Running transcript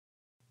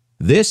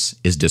This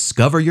is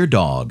Discover Your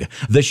Dog,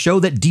 the show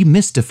that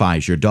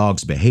demystifies your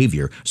dog's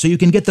behavior so you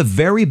can get the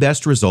very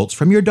best results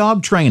from your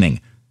dog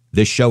training.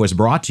 This show is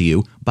brought to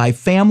you by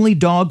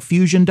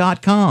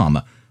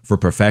FamilyDogFusion.com. For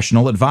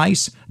professional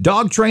advice,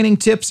 dog training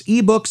tips,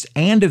 ebooks,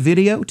 and a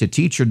video to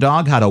teach your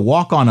dog how to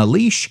walk on a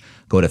leash,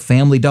 go to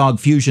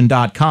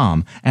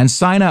FamilyDogFusion.com and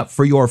sign up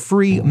for your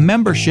free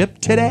membership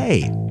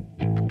today.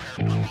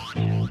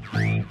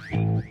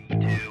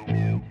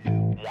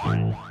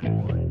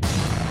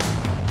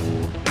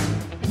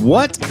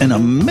 What an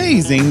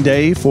amazing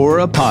day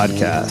for a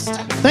podcast.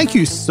 Thank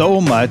you so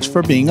much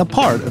for being a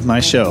part of my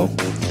show.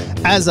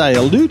 As I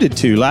alluded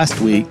to last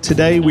week,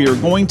 today we are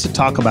going to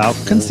talk about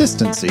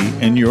consistency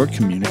in your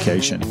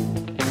communication.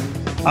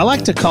 I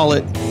like to call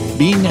it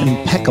being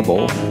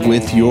impeccable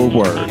with your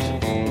word.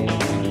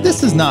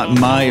 This is not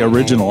my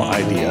original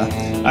idea.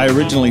 I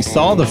originally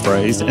saw the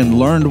phrase and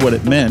learned what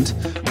it meant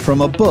from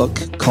a book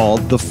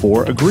called The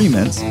Four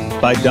Agreements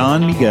by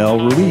Don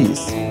Miguel Ruiz.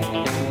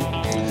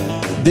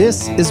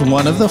 This is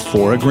one of the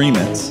four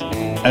agreements,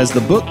 as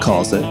the book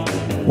calls it,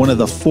 one of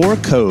the four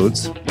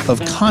codes of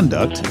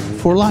conduct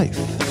for life.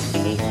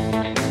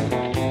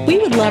 We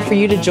would love for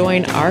you to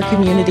join our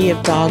community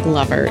of dog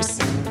lovers.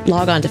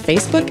 Log on to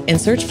Facebook and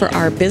search for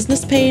our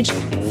business page,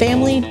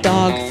 Family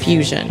Dog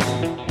Fusion.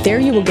 There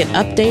you will get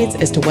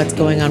updates as to what's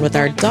going on with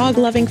our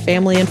dog-loving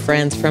family and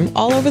friends from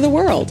all over the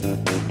world.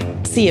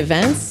 See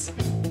events,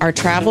 our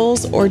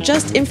travels, or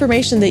just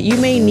information that you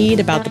may need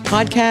about the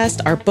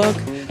podcast, our book,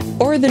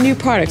 or the new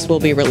products we'll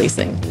be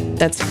releasing.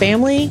 That's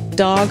Family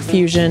Dog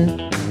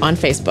Fusion on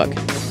Facebook.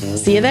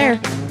 See you there.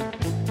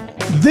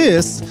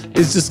 This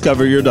is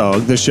Discover Your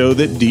Dog, the show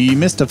that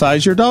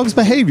demystifies your dog's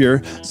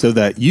behavior so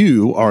that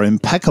you are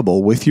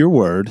impeccable with your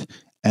word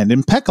and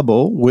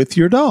impeccable with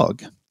your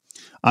dog.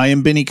 I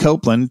am Benny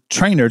Copeland,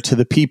 trainer to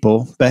the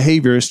people,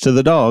 behaviorist to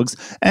the dogs,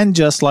 and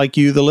just like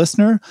you, the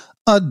listener,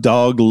 a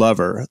dog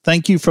lover.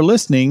 Thank you for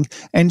listening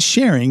and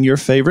sharing your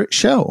favorite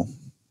show.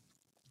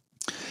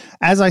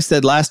 As I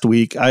said last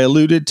week, I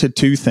alluded to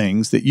two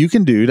things that you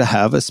can do to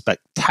have a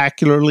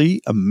spectacularly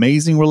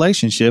amazing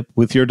relationship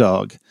with your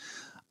dog.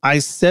 I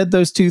said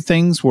those two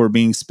things were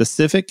being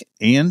specific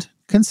and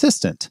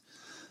consistent.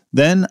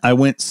 Then I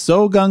went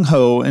so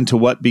gung-ho into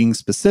what being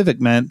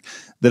specific meant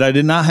that I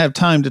did not have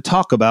time to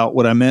talk about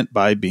what I meant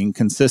by being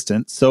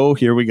consistent, so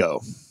here we go.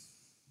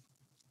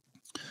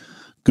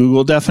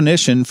 Google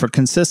definition for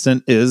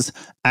consistent is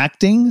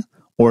acting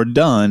or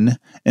done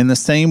in the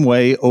same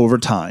way over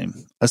time,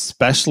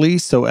 especially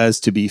so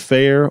as to be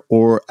fair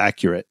or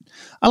accurate.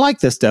 I like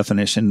this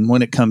definition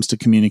when it comes to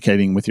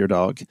communicating with your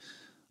dog.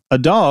 A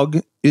dog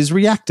is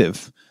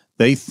reactive.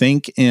 They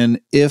think in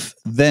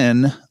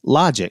if-then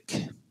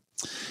logic.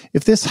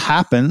 If this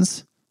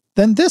happens,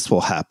 then this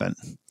will happen.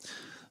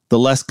 The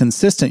less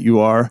consistent you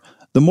are,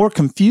 the more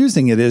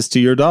confusing it is to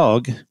your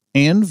dog,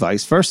 and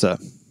vice versa.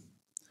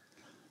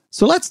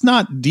 So let's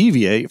not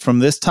deviate from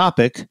this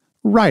topic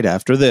right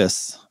after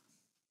this.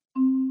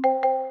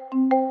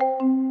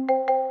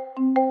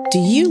 Do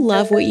you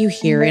love what you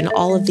hear in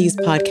all of these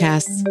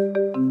podcasts?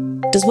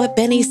 Does what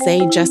Benny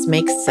say just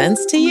make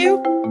sense to you?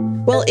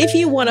 Well, if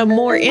you want a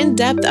more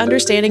in-depth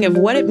understanding of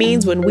what it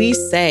means when we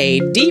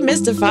say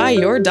demystify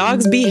your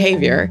dog's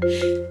behavior,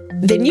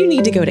 then you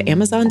need to go to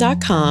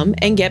Amazon.com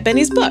and get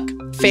Benny's book,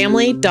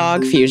 Family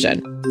Dog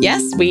Fusion.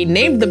 Yes, we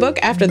named the book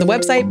after the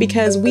website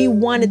because we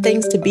wanted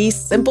things to be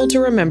simple to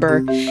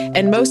remember.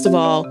 And most of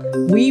all,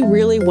 we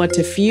really want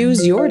to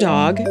fuse your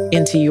dog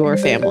into your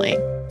family.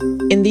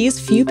 In these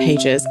few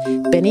pages,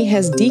 Benny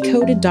has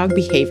decoded dog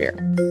behavior.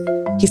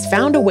 He's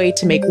found a way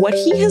to make what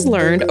he has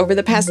learned over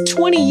the past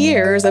 20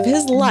 years of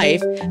his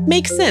life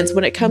make sense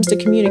when it comes to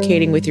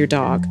communicating with your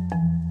dog.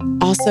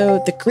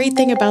 Also, the great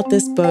thing about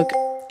this book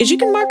is you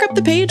can mark up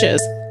the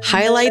pages,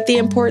 highlight the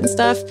important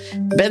stuff,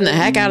 bend the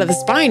heck out of the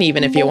spine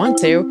even if you want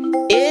to.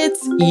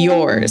 It's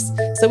yours.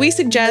 So we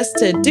suggest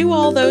to do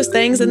all those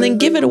things and then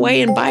give it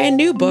away and buy a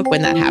new book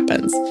when that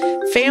happens.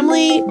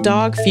 Family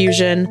Dog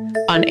Fusion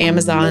on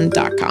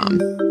Amazon.com.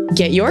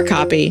 Get your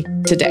copy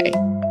today.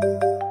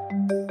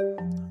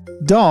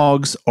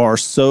 Dogs are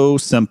so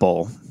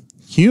simple.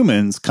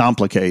 Humans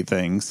complicate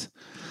things.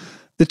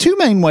 The two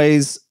main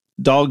ways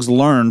dogs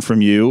learn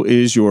from you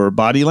is your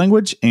body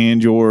language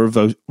and your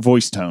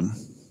voice tone.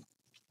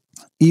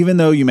 Even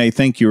though you may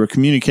think you are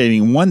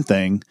communicating one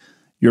thing,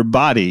 your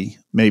body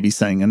may be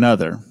saying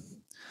another.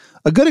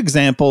 A good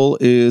example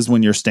is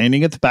when you're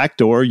standing at the back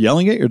door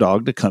yelling at your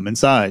dog to come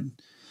inside.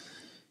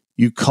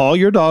 You call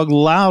your dog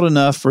loud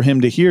enough for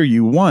him to hear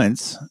you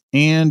once,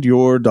 and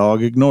your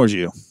dog ignores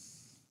you.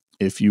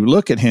 If you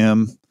look at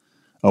him,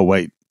 oh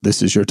wait,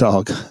 this is your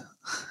dog.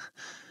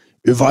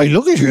 If I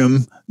look at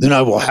him, then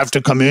I will have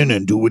to come in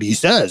and do what he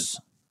says.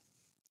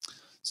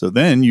 So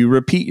then you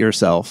repeat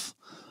yourself,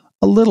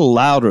 a little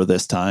louder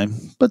this time,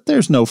 but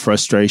there's no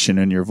frustration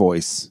in your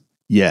voice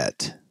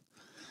yet.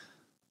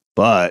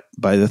 But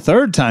by the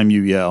third time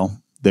you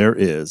yell, there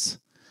is.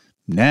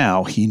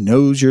 Now he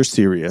knows you're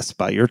serious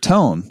by your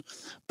tone,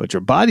 but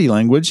your body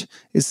language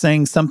is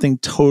saying something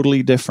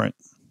totally different.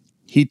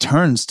 He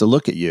turns to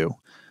look at you.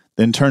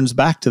 then turns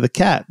back to the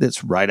cat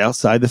that's right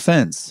outside the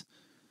fence.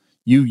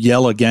 You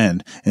yell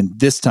again, and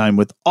this time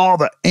with all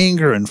the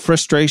anger and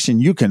frustration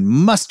you can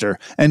muster,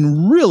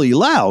 and really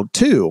loud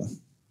too.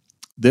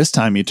 This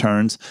time he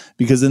turns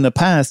because in the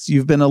past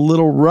you've been a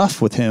little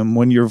rough with him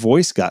when your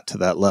voice got to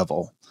that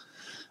level.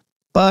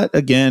 But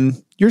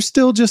again, you're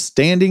still just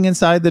standing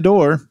inside the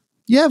door.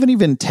 You haven't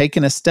even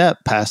taken a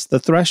step past the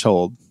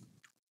threshold.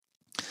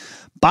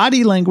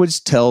 Body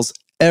language tells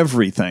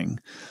everything.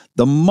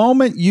 The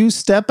moment you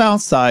step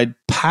outside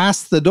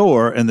past the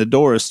door and the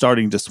door is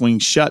starting to swing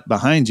shut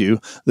behind you,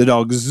 the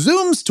dog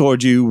zooms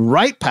toward you,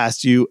 right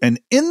past you, and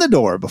in the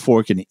door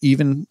before it can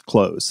even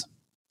close.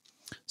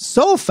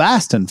 So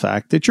fast, in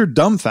fact, that you're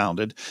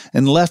dumbfounded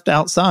and left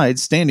outside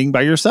standing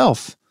by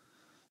yourself.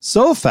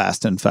 So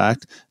fast, in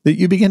fact, that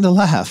you begin to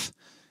laugh.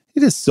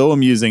 It is so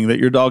amusing that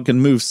your dog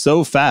can move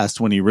so fast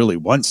when he really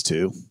wants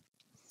to.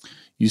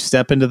 You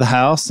step into the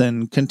house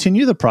and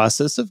continue the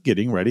process of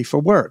getting ready for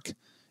work,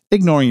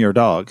 ignoring your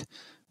dog,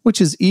 which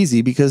is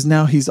easy because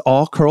now he's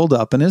all curled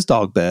up in his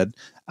dog bed,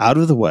 out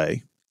of the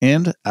way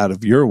and out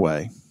of your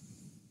way.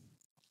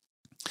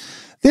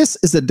 This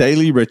is a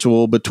daily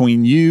ritual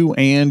between you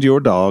and your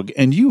dog,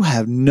 and you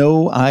have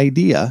no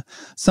idea.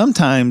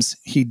 Sometimes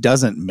he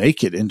doesn't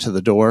make it into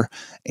the door,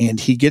 and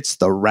he gets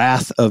the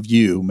wrath of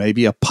you,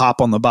 maybe a pop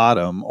on the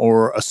bottom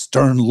or a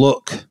stern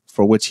look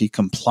for which he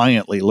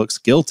compliantly looks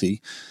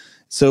guilty.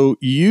 So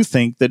you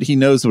think that he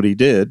knows what he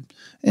did,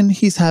 and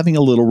he's having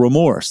a little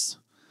remorse.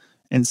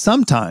 And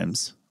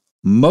sometimes,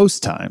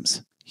 most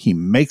times, he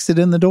makes it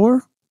in the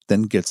door,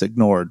 then gets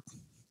ignored.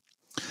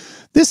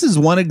 This is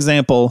one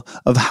example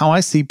of how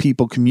I see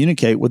people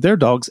communicate with their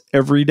dogs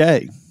every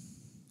day.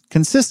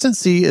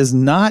 Consistency is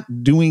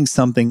not doing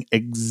something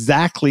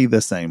exactly the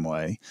same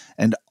way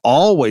and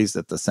always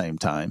at the same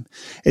time.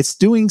 It's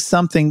doing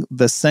something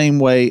the same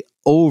way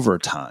over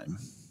time.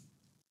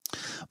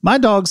 My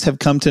dogs have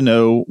come to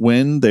know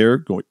when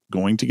they're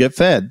going to get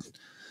fed,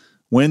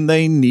 when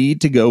they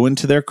need to go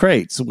into their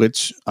crates,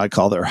 which I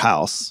call their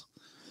house,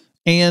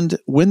 and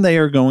when they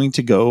are going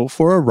to go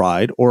for a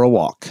ride or a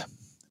walk.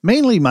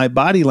 Mainly, my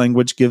body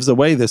language gives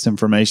away this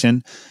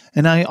information,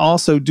 and I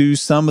also do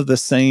some of the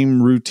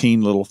same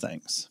routine little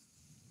things.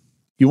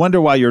 You wonder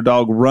why your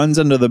dog runs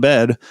under the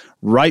bed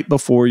right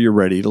before you're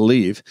ready to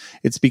leave.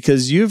 It's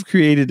because you've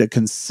created a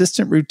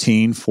consistent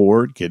routine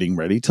for getting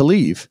ready to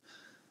leave.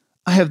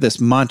 I have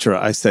this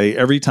mantra I say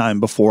every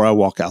time before I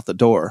walk out the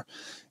door.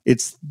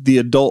 It's the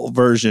adult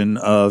version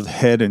of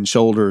head and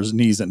shoulders,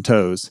 knees and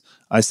toes.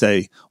 I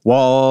say,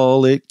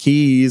 wallet,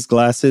 keys,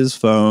 glasses,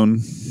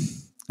 phone.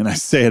 And I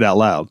say it out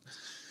loud.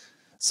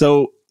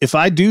 So if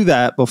I do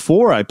that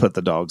before I put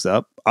the dogs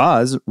up,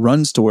 Oz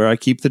runs to where I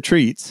keep the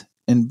treats,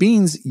 and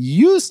Beans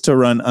used to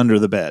run under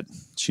the bed.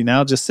 She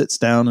now just sits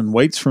down and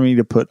waits for me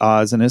to put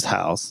Oz in his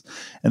house.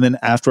 And then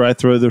after I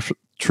throw the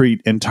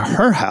treat into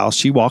her house,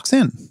 she walks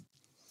in.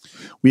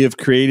 We have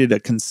created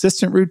a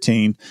consistent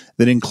routine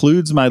that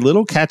includes my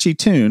little catchy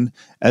tune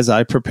as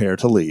I prepare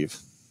to leave.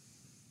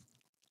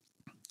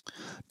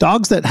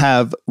 Dogs that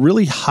have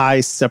really high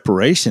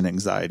separation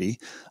anxiety,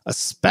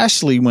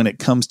 especially when it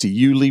comes to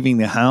you leaving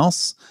the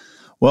house,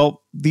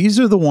 well, these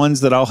are the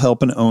ones that I'll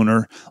help an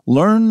owner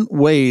learn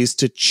ways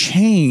to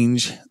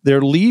change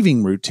their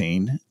leaving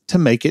routine to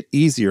make it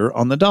easier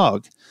on the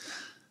dog.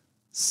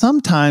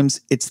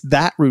 Sometimes it's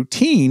that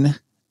routine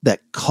that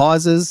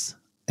causes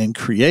and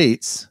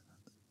creates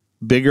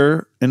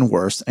bigger and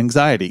worse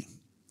anxiety.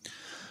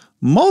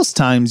 Most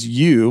times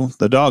you,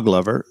 the dog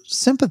lover,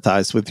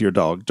 sympathize with your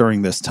dog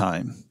during this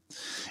time,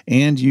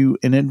 and you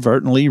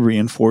inadvertently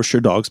reinforce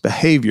your dog's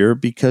behavior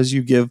because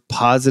you give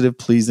positive,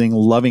 pleasing,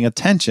 loving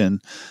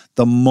attention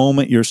the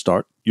moment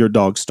your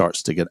dog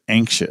starts to get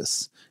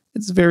anxious.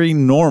 It's very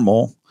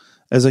normal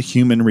as a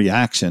human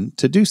reaction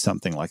to do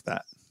something like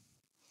that.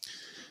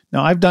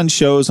 Now, I've done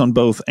shows on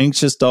both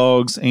anxious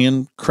dogs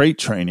and crate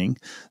training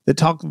that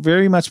talk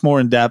very much more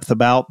in depth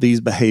about these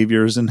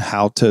behaviors and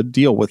how to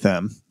deal with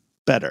them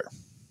better.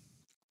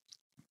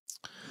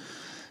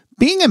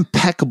 Being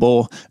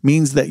impeccable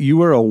means that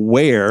you are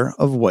aware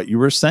of what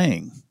you are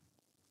saying,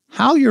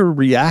 how you're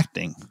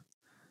reacting,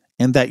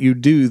 and that you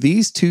do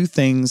these two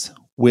things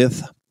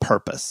with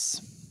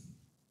purpose.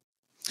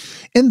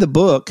 In the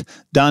book,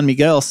 Don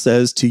Miguel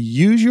says to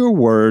use your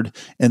word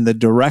in the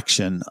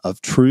direction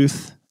of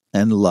truth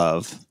and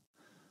love.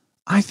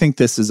 I think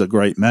this is a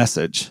great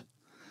message,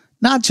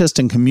 not just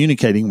in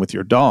communicating with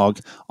your dog,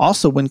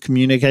 also when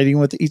communicating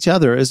with each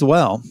other as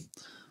well.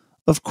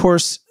 Of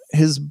course,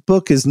 his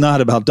book is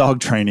not about dog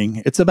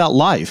training. It's about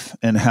life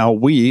and how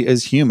we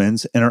as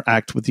humans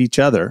interact with each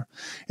other.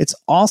 It's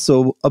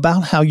also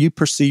about how you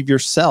perceive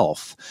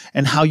yourself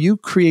and how you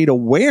create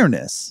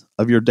awareness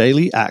of your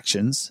daily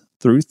actions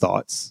through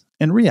thoughts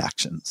and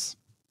reactions.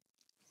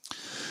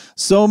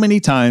 So many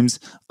times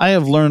I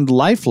have learned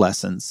life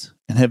lessons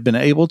and have been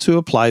able to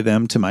apply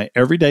them to my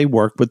everyday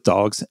work with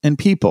dogs and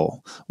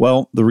people.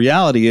 Well, the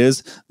reality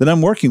is that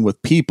I'm working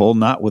with people,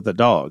 not with the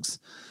dogs.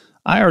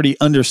 I already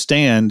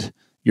understand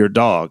your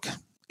dog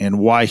and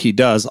why he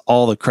does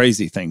all the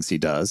crazy things he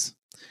does.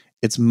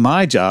 It's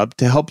my job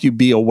to help you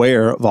be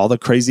aware of all the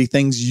crazy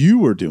things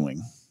you are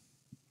doing.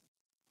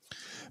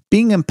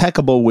 Being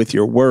impeccable with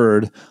your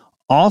word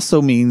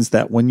also means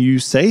that when you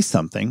say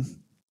something,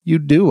 you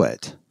do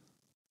it.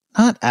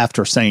 Not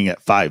after saying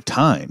it 5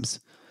 times.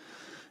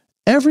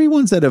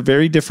 Everyone's at a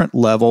very different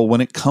level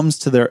when it comes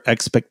to their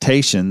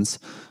expectations,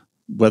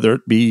 whether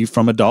it be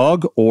from a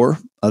dog or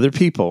other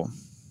people.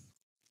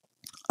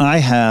 I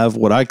have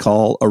what I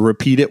call a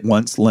repeat it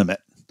once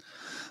limit.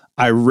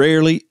 I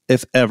rarely,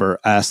 if ever,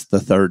 ask the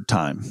 3rd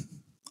time.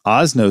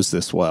 Oz knows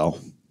this well.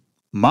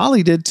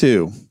 Molly did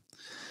too.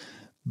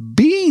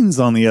 Beans,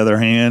 on the other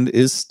hand,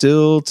 is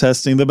still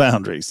testing the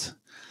boundaries.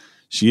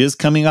 She is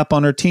coming up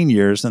on her teen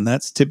years, and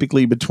that's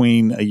typically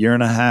between 1.5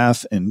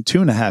 years and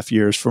 2.5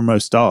 years for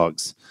most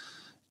dogs.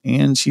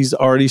 And she's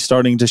already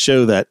starting to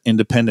show that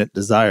independent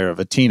desire of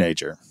a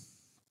teenager.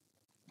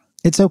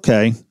 It's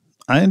okay.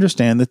 I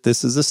understand that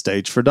this is a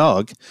stage for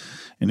dog.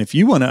 And if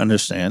you want to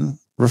understand,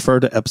 refer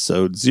to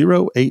episode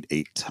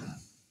 088.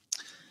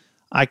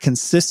 I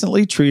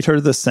consistently treat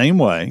her the same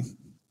way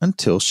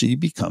until she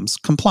becomes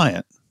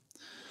compliant.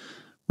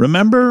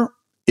 Remember,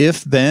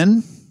 if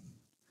then,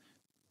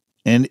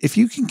 and if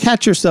you can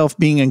catch yourself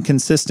being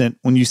inconsistent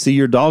when you see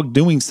your dog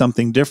doing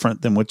something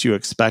different than what you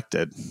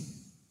expected.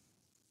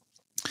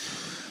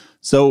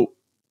 So,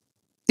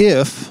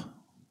 if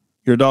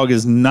your dog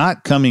is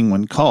not coming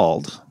when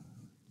called,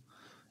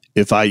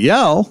 if I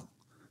yell,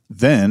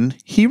 then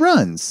he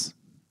runs.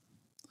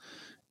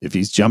 If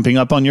he's jumping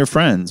up on your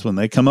friends when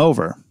they come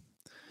over.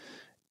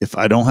 If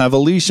I don't have a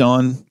leash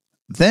on,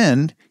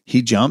 then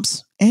he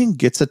jumps and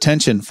gets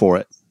attention for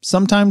it.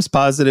 Sometimes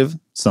positive,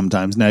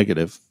 sometimes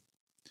negative.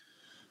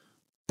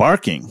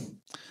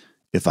 Barking.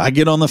 If I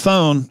get on the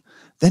phone,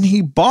 then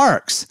he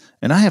barks,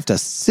 and I have to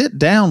sit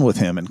down with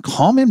him and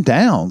calm him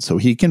down so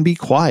he can be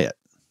quiet.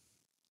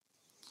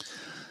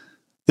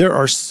 There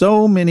are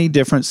so many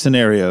different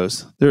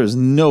scenarios. There is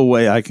no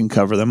way I can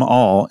cover them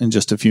all in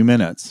just a few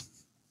minutes.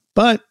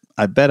 But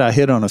I bet I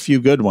hit on a few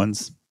good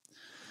ones.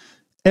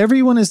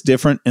 Everyone is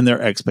different in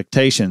their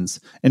expectations,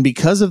 and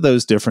because of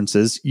those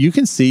differences, you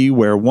can see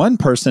where one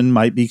person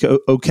might be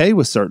okay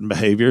with certain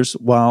behaviors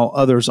while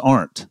others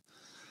aren't.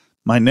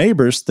 My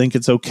neighbors think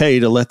it's okay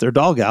to let their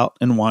dog out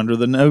and wander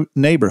the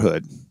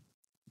neighborhood.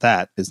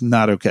 That is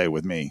not okay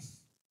with me.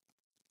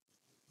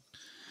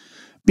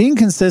 Being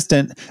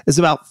consistent is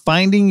about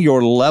finding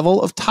your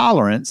level of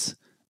tolerance,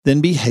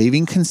 then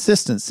behaving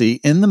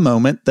consistency in the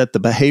moment that the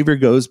behavior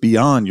goes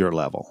beyond your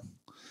level.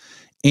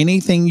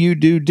 Anything you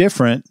do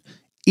different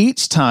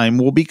each time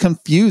will be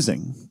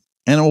confusing,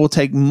 and it will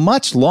take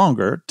much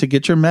longer to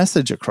get your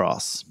message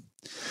across.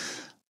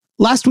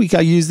 Last week, I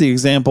used the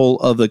example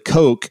of the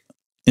Coke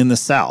in the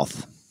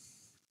South.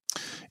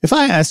 If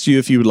I asked you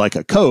if you would like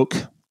a Coke,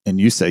 and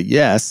you say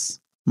yes,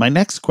 my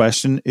next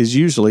question is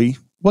usually,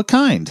 what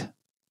kind?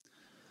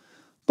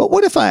 But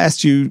what if I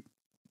asked you,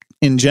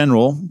 in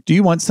general, do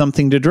you want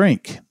something to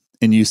drink?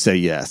 And you say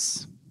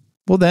yes.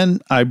 Well, then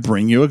I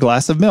bring you a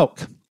glass of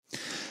milk.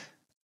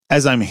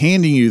 As I'm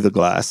handing you the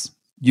glass,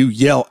 you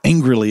yell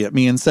angrily at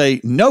me and say,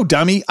 "No,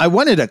 dummy, I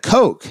wanted a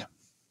Coke."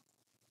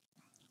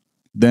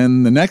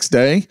 Then the next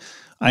day,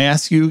 I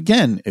ask you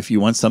again if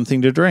you want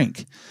something to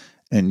drink.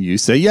 And you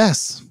say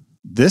yes.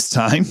 This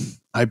time,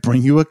 I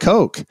bring you a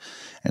Coke.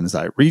 And as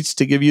I reach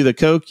to give you the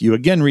Coke, you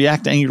again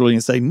react angrily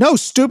and say, "No,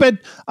 stupid,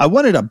 I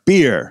wanted a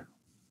beer."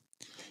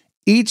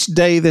 Each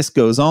day this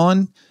goes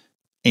on,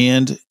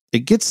 and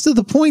it gets to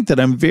the point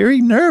that I'm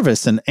very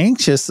nervous and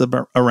anxious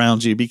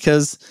around you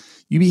because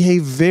you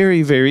behave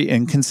very, very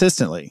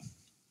inconsistently.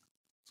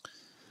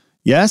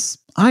 Yes,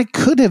 I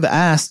could have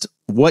asked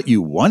what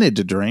you wanted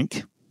to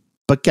drink,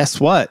 but guess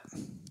what?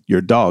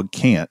 Your dog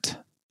can't.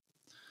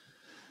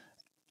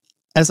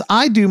 As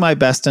I do my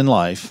best in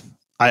life,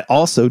 I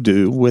also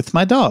do with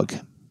my dog.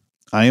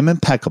 I am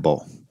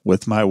impeccable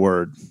with my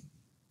word.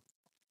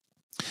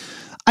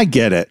 I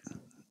get it.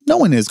 No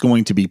one is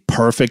going to be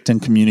perfect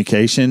in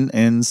communication,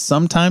 and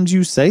sometimes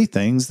you say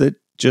things that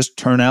just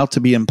turn out to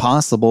be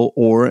impossible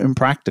or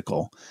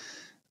impractical.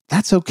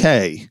 That's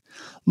okay.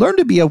 Learn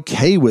to be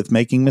okay with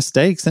making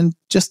mistakes and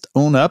just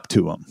own up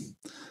to them.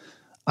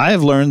 I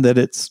have learned that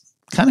it's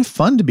kind of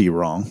fun to be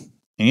wrong,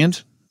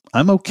 and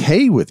I'm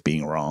okay with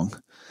being wrong.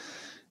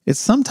 It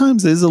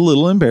sometimes is a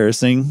little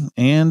embarrassing,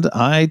 and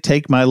I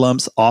take my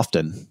lumps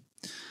often.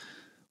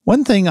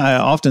 One thing I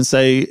often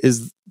say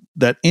is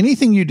that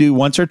anything you do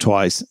once or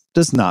twice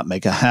does not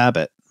make a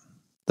habit.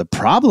 The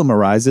problem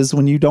arises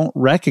when you don't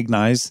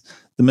recognize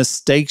the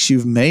mistakes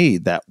you've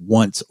made that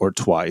once or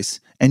twice,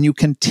 and you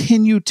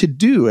continue to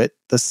do it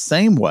the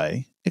same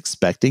way,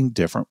 expecting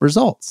different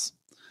results.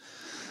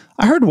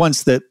 I heard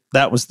once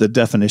that was the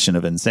definition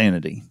of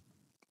insanity,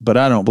 but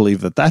I don't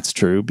believe that that's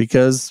true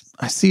because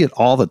I see it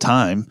all the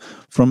time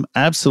from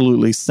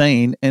absolutely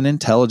sane and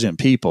intelligent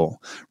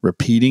people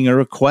repeating a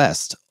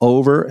request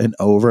over and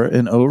over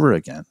and over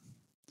again.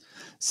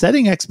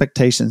 Setting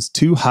expectations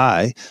too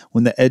high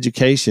when the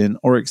education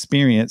or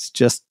experience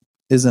just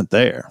isn't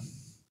there.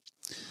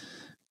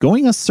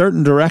 Going a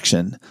certain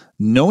direction,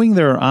 knowing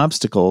there are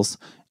obstacles,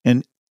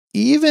 and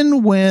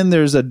even when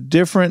there's a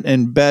different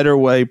and better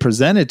way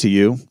presented to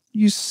you,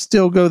 you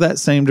still go that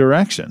same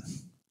direction.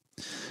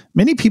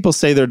 Many people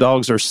say their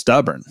dogs are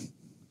stubborn,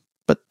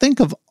 but think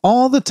of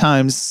all the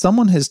times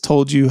someone has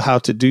told you how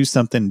to do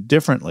something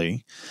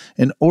differently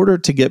in order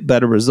to get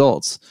better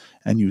results,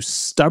 and you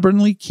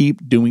stubbornly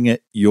keep doing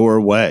it your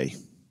way.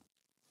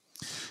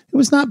 It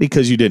was not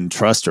because you didn't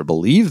trust or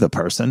believe the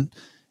person.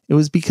 It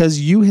was because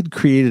you had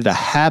created a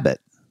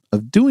habit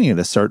of doing it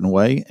a certain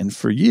way, and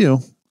for you,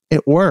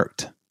 it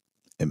worked.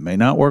 It may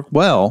not work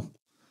well,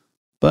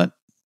 but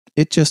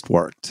it just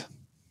worked.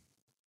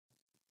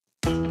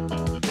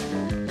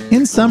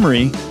 In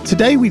summary,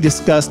 today we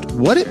discussed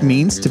what it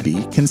means to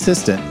be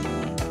consistent.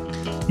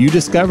 You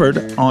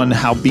discovered on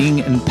how being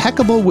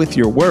impeccable with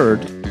your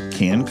word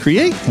can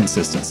create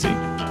consistency.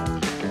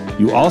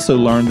 You also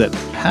learned that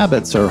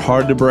habits are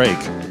hard to break,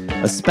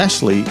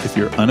 especially if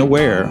you're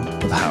unaware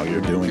of how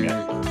you're doing it.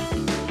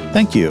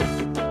 Thank you.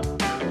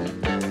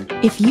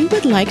 If you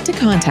would like to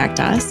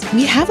contact us,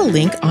 we have a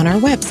link on our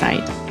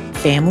website,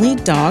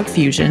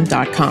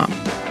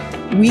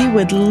 familydogfusion.com. We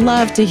would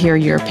love to hear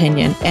your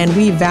opinion, and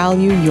we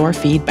value your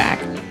feedback.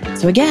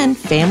 So again,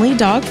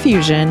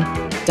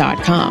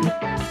 familydogfusion.com.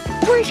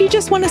 Or if you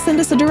just want to send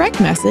us a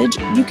direct message,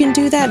 you can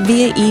do that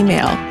via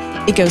email.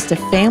 It goes to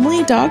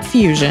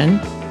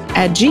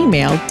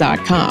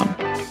familydogfusion@gmail.com.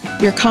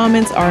 Your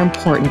comments are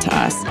important to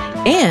us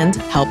and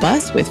help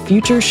us with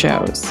future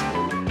shows.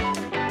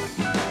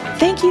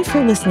 Thank you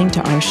for listening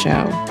to our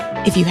show.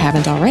 If you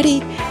haven't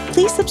already,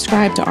 please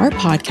subscribe to our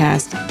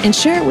podcast and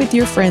share it with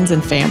your friends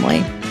and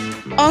family.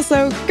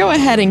 Also, go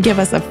ahead and give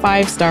us a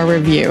 5-star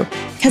review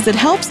because it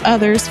helps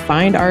others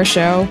find our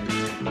show.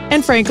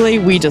 And frankly,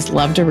 we just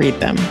love to read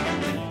them.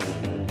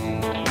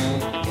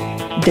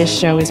 This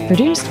show is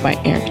produced by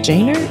Eric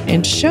Janer,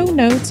 and show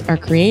notes are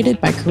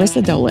created by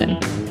Carissa Dolan.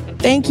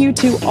 Thank you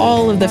to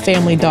all of the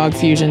Family Dog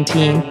Fusion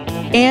team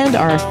and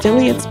our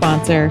affiliate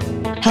sponsor,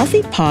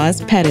 Healthy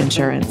Paws Pet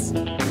Insurance.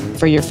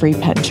 For your free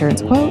pet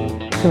insurance quote,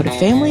 go to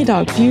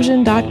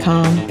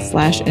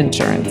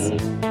familydogfusion.com/insurance.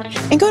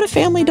 And go to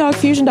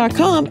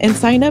familydogfusion.com and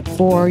sign up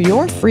for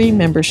your free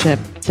membership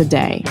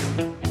today.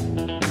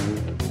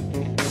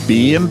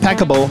 Be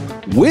impeccable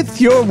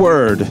with your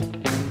word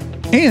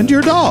and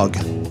your dog.